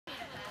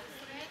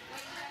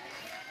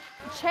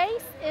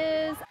Chase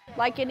is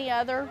like any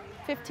other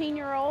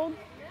 15-year-old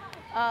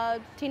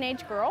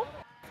teenage girl.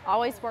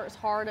 Always works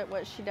hard at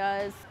what she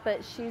does,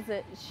 but she's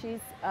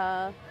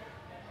a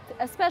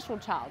special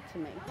child to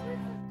me.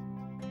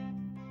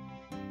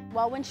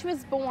 Well, when she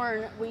was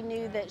born, we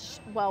knew that,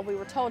 we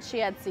were told she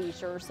had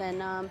seizures,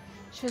 and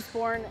she was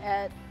born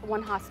at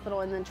one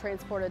hospital and then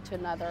transported to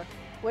another,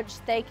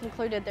 which they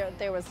concluded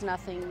there was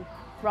nothing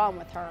wrong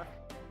with her.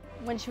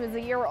 When she was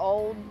a year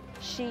old,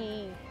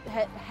 she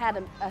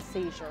had a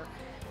seizure,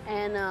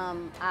 and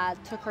I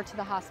took her to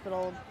the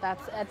hospital.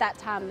 At that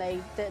time they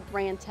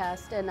ran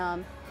tests,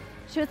 and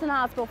she was in the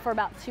hospital for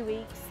about 2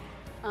 weeks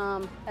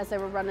as they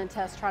were running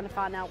tests trying to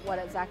find out what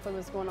exactly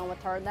was going on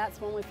with her. And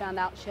that's when we found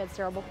out she had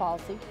cerebral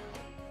palsy.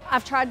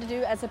 I've tried to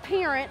do, as a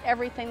parent,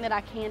 everything that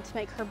I can to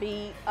make her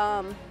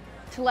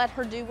to let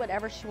her do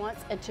whatever she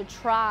wants and to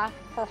try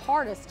her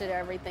hardest at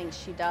everything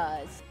she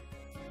does.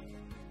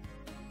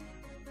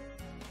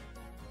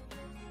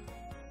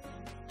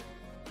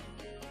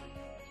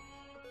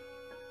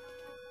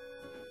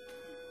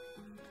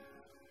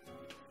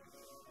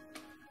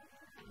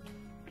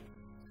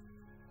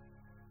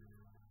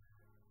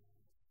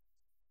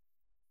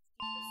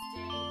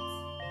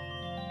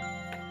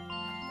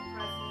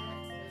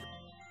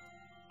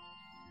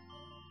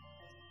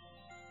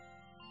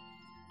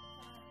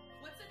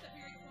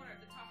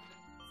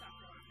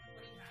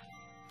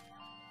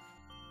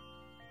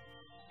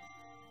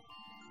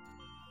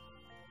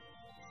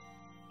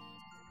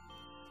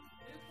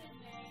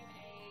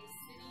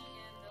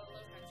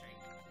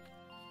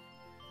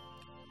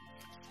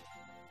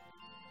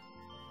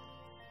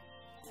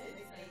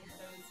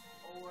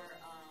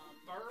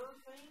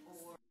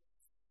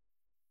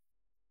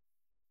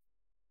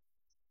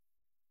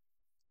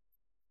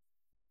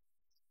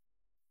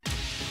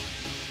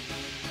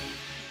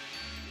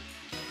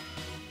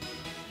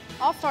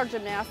 All-Star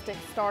Gymnastics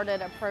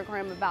started a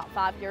program about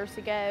 5 years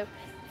ago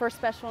for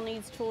special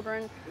needs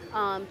children.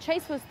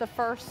 Chase was the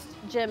first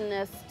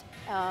gymnast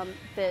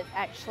that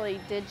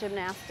actually did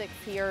gymnastics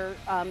here.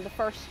 The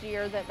first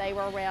year that they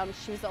were around,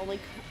 she was the only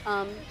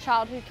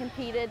child who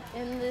competed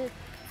in the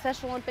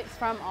Special Olympics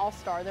from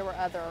All-Star. There were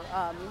other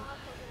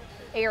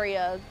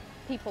area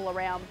people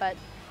around, but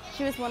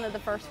she was one of the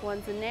first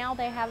ones, and now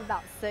they have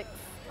about 6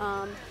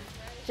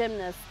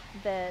 gymnasts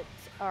that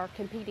are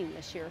competing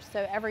this year.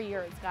 So every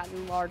year it's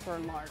gotten larger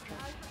and larger.